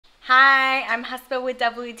Hi, I'm Hasba with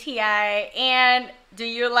WTI, and do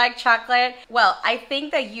you like chocolate? Well, I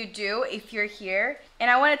think that you do if you're here, and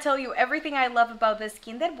I want to tell you everything I love about this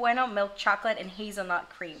Kinder Bueno milk chocolate and hazelnut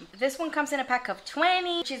cream. This one comes in a pack of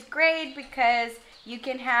 20, which is great because you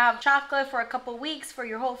can have chocolate for a couple weeks for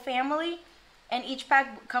your whole family. And each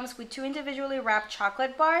pack comes with 2 individually wrapped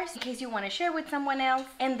chocolate bars in case you want to share with someone else.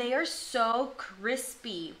 And they are so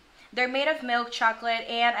crispy. They're made of milk chocolate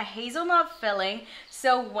and a hazelnut filling.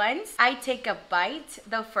 So once I take a bite,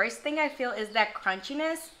 the first thing I feel is that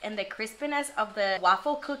crunchiness and the crispiness of the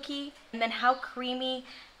waffle cookie, and then how creamy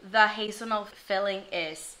the hazelnut filling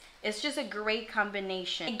is. It's just a great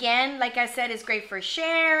combination. Again, like I said, it's great for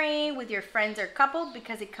sharing with your friends or couple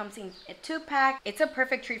because it comes in a 2-pack. It's a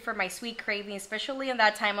perfect treat for my sweet craving, especially in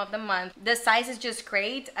that time of the month. The size is just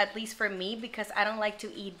great, at least for me, because I don't like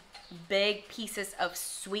to eat big pieces of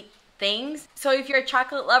sweet things. So if you're a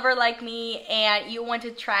chocolate lover like me and you want to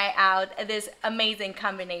try out this amazing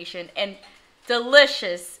combination and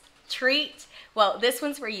delicious treat, well, this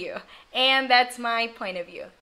one's for you. And that's my point of view.